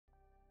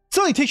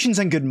Salutations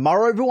and good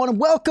morrow everyone,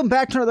 welcome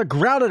back to another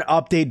Grounded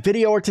update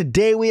video where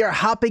today we are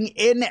hopping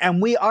in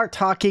and we are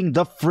talking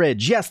the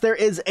fridge. Yes, there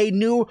is a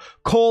new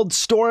cold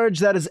storage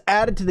that is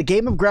added to the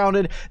game of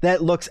Grounded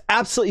that looks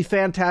absolutely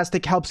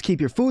fantastic, helps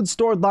keep your food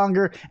stored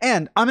longer,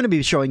 and I'm going to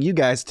be showing you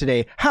guys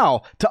today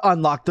how to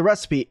unlock the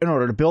recipe in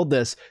order to build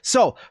this.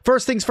 So,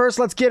 first things first,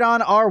 let's get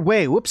on our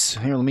way. Whoops,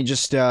 here let me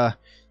just, I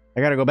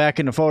gotta go back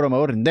into photo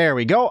mode and there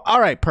we go.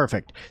 Alright,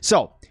 perfect.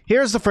 So,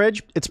 here's the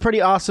fridge. It's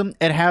pretty awesome.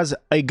 It has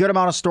a good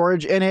amount of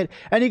storage in it,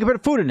 and you can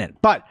put food in it.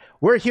 But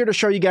we're here to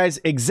show you guys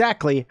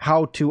exactly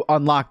how to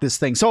unlock this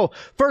thing. So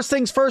first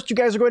things first, you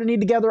guys are going to need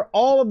to gather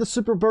all of the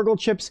Super Burgle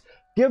chips,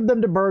 give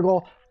them to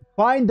Burgle,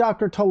 find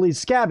Dr. Tully's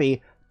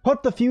SCA.B,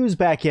 put the fuse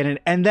back in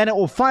it, and then it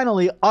will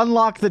finally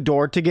unlock the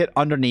door to get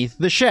underneath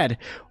the shed.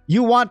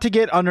 You want to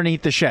get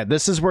underneath the shed.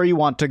 This is where you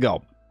want to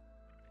go.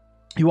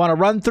 You want to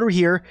run through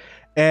here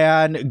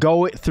and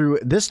go through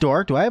this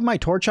door. Do I have my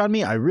torch on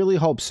me? I really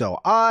hope so.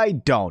 I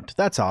don't.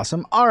 That's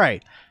awesome. All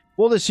right.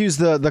 We'll just use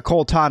the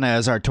Coltana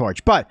as our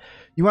torch. But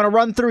you want to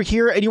run through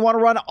here and you want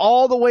to run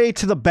all the way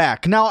to the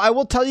back. Now, I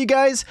will tell you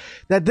guys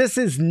that this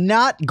is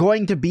not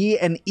going to be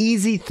an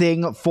easy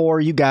thing for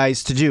you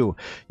guys to do.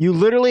 You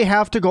literally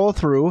have to go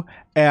through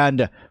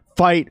and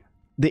fight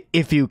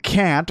if you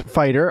can't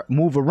fight her,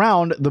 move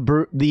around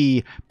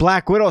the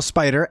Black Widow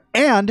spider,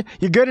 and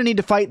you're going to need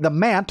to fight the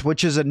Mant,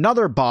 which is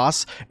another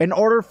boss, in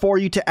order for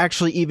you to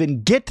actually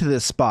even get to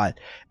this spot.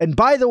 And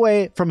by the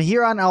way, from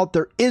here on out,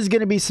 there is going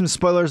to be some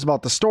spoilers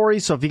about the story,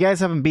 so if you guys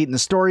haven't beaten the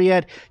story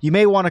yet, you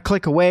may want to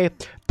click away,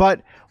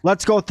 but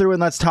let's go through and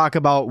let's talk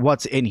about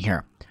what's in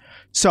here.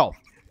 So,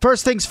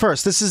 first things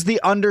first, this is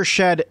the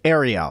undershed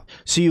area.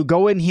 So you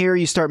go in here,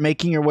 you start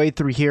making your way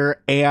through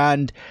here,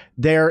 and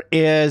there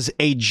is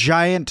a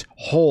giant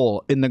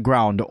hole in the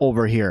ground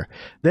over here.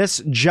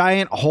 This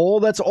giant hole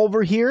that's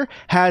over here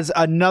has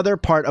another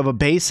part of a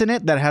base in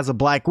it that has a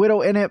Black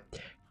Widow in it.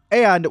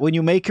 And when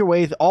you make your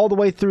way all the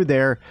way through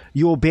there,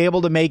 you will be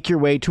able to make your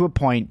way to a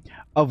point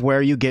of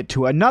where you get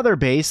to another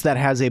base that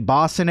has a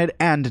boss in it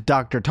and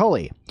Dr.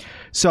 Tully.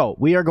 So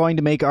we are going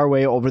to make our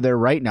way over there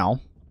right now.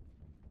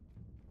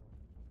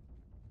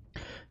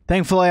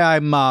 Thankfully,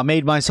 I'm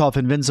made myself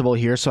invincible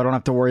here, so I don't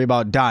have to worry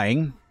about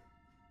dying.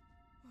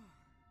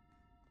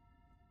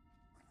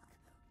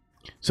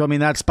 So, I mean,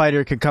 that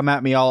spider could come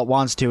at me all it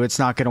wants to. It's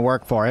not going to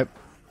work for it.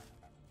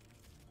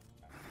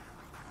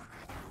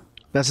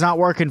 That's not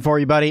working for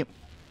you, buddy.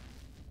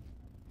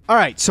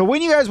 Alright, so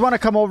when you guys want to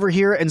come over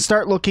here and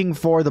start looking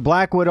for the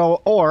Black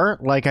Widow, or,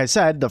 like I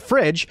said, the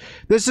fridge,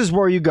 this is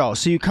where you go.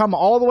 So you come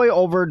all the way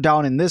over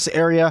down in this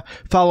area,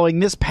 following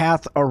this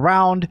path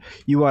around.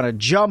 You want to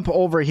jump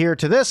over here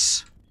to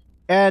this,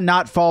 and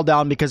not fall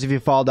down, because if you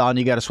fall down,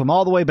 you got to swim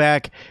all the way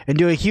back and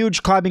do a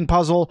huge climbing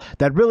puzzle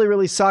that really,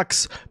 really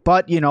sucks,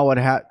 but you know what,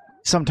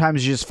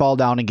 sometimes you just fall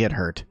down and get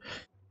hurt.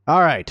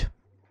 Alright,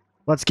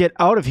 let's get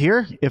out of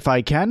here, if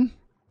I can.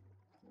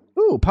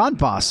 Ooh, pond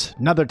boss.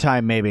 Another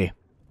time, maybe.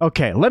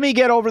 Okay, let me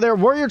get over there.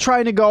 Where you're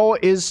trying to go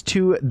is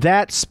to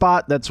that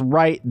spot that's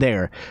right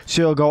there.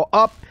 So you'll go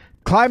up,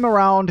 climb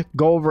around,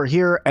 go over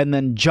here, and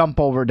then jump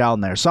over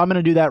down there. So I'm going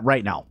to do that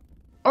right now.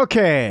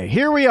 Okay,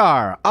 here we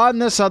are on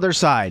this other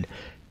side.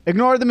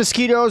 Ignore the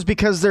mosquitoes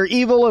because they're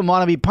evil and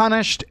want to be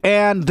punished.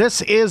 And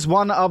this is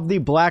one of the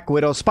Black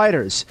Widow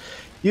spiders.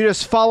 You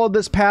just follow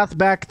this path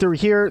back through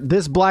here.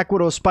 This Black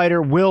Widow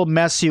spider will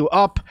mess you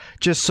up.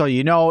 Just so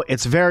you know,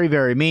 it's very,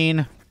 very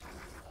mean.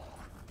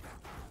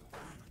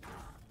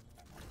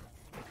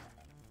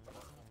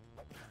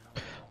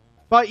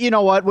 But you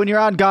know what? When you're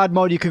on God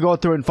mode, you could go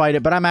through and fight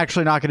it. But I'm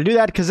actually not going to do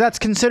that because that's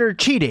considered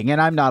cheating. And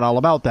I'm not all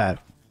about that.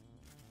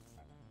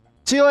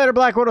 See you later,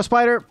 Black Widow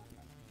Spider.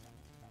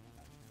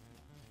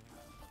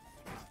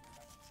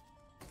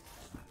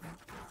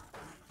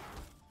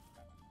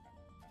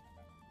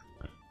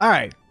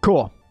 Alright,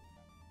 cool.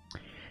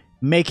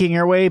 Making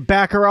your way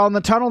back around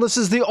the tunnel. This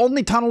is the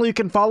only tunnel you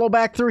can follow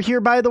back through here,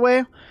 by the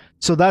way.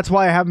 So that's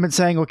why I haven't been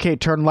saying, okay,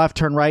 turn left,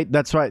 turn right.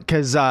 That's right,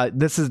 because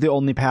this is the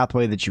only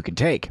pathway that you can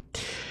take.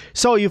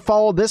 So you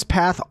follow this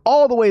path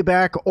all the way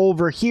back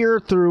over here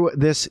through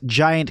this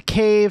giant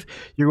cave.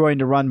 You're going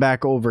to run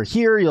back over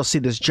here. You'll see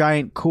this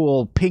giant,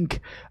 cool, pink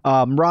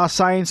raw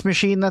science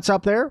machine that's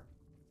up there.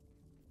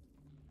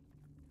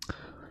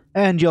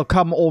 And you'll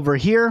come over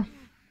here.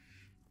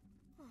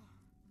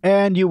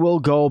 And you will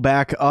go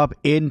back up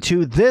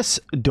into this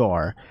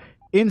door.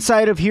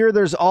 Inside of here,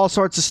 there's all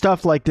sorts of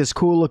stuff like this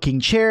cool-looking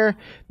chair.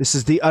 This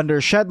is the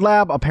Undershed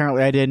Lab.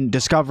 Apparently, I didn't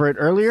discover it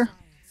earlier.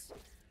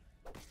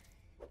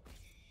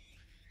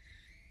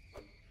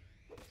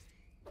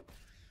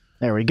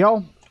 There we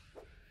go.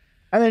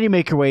 And then you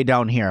make your way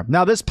down here.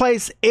 Now, this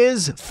place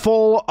is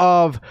full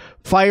of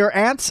fire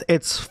ants.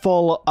 It's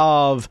full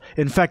of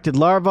infected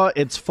larvae.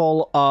 It's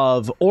full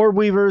of orb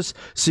weavers.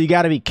 So you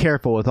got to be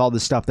careful with all the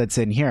stuff that's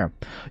in here.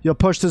 You'll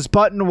push this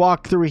button,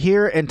 walk through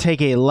here, and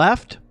take a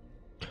left.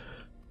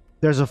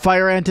 There's a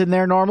fire ant in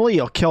there normally.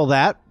 You'll kill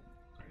that.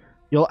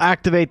 You'll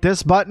activate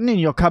this button, and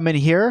you'll come in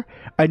here,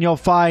 and you'll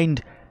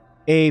find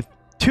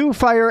two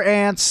fire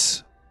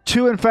ants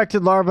 2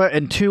 infected larvae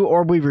and 2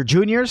 orb weaver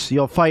juniors.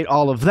 You'll fight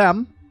all of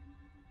them.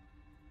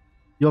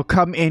 You'll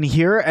come in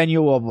here and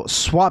you will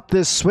swap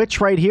this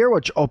switch right here,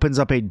 which opens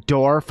up a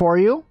door for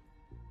you.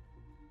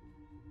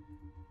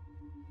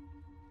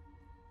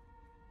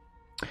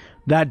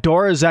 That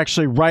door is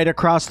actually right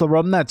across the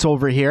room that's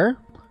over here.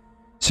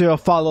 So you'll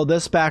follow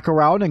this back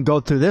around and go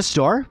through this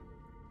door.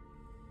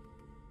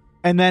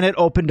 And then it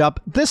opened up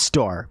this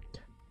door.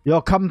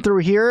 You'll come through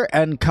here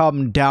and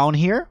come down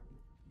here.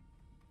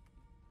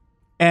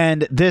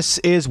 And this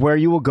is where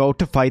you will go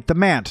to fight the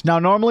Mant. Now,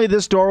 normally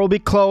this door will be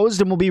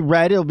closed and will be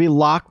red. It'll be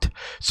locked.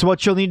 So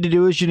what you'll need to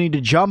do is you need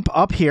to jump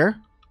up here.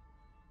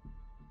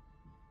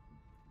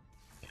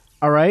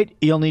 Alright,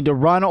 you'll need to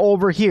run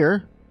over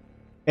here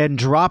and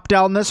drop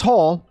down this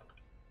hole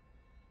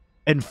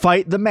and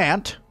fight the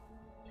Mant.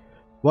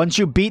 Once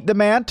you beat the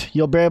Mant,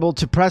 you'll be able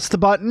to press the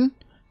button,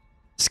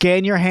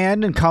 scan your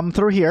hand, and come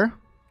through here.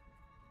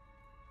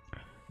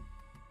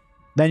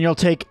 Then you'll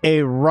take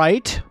a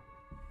right.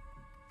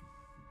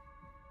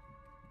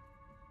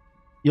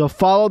 You'll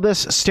follow this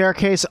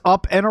staircase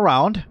up and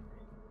around.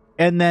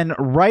 And then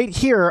right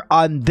here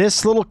on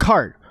this little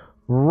cart,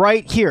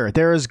 right here,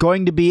 there is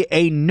going to be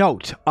a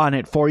note on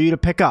it for you to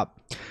pick up.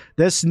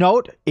 This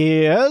note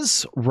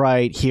is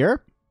right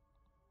here.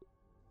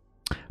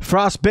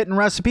 Frostbitten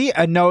recipe,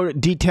 a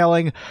note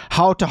detailing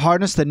how to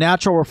harness the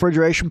natural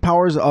refrigeration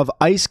powers of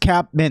ice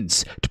cap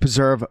mints to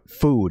preserve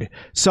food.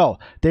 So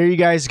there you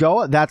guys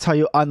go. That's how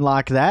you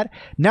unlock that.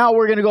 Now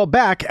we're going to go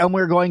back and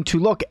we're going to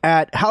look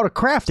at how to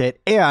craft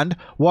it and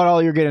what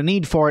all you're going to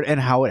need for it and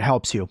how it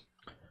helps you.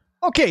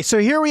 Okay, so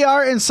here we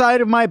are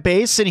inside of my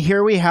base, and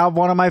here we have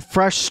one of my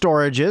fresh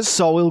storages.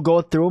 So we'll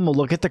go through and we'll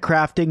look at the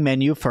crafting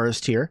menu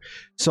first here.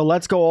 So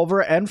let's go over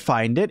and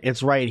find it.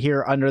 It's right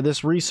here under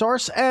this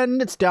resource,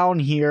 and it's down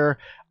here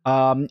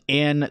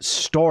in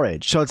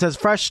storage. So it says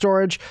fresh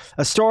storage,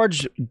 a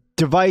storage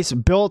device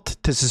built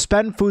to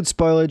suspend food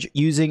spoilage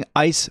using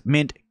ice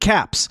mint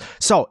caps.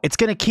 So it's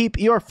going to keep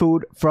your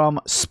food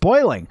from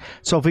spoiling.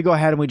 So if we go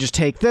ahead and we just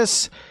take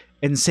this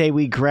and say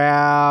we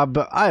grab,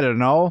 I don't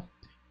know,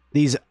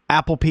 these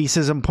apple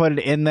pieces and put it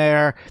in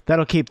there,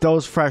 that'll keep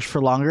those fresh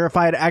for longer. If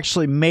I had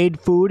actually made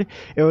food,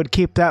 it would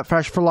keep that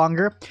fresh for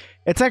longer.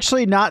 It's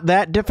actually not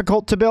that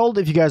difficult to build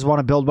if you guys want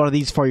to build one of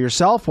these for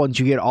yourself once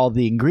you get all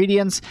the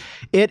ingredients.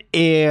 It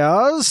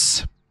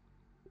is...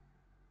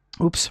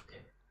 Oops.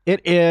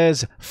 It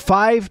is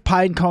 5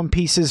 pine cone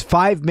pieces,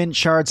 5 mint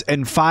shards,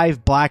 and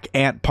 5 black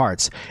ant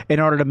parts in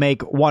order to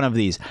make one of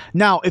these.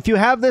 Now, if you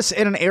have this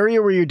in an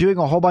area where you're doing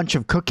a whole bunch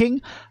of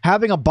cooking,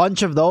 having a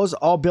bunch of those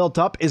all built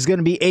up is going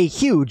to be a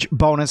huge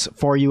bonus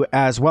for you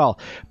as well.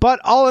 But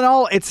all in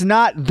all, it's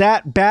not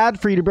that bad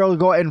for you to be able to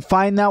go and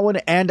find that one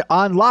and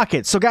unlock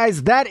it. So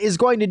guys, that is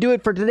going to do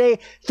it for today.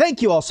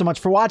 Thank you all so much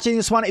for watching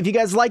this one. If you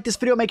guys like this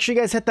video, make sure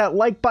you guys hit that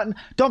like button.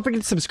 Don't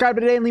forget to subscribe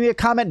today and leave me a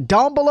comment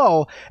down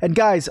below. And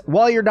guys,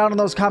 while you're down in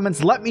those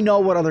comments, let me know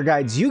what other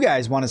guides you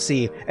guys want to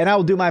see, and I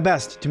will do my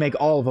best to make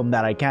all of them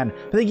that I can.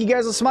 But thank you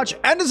guys so much,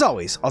 and as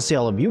always, I'll see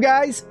all of you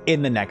guys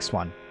in the next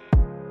one.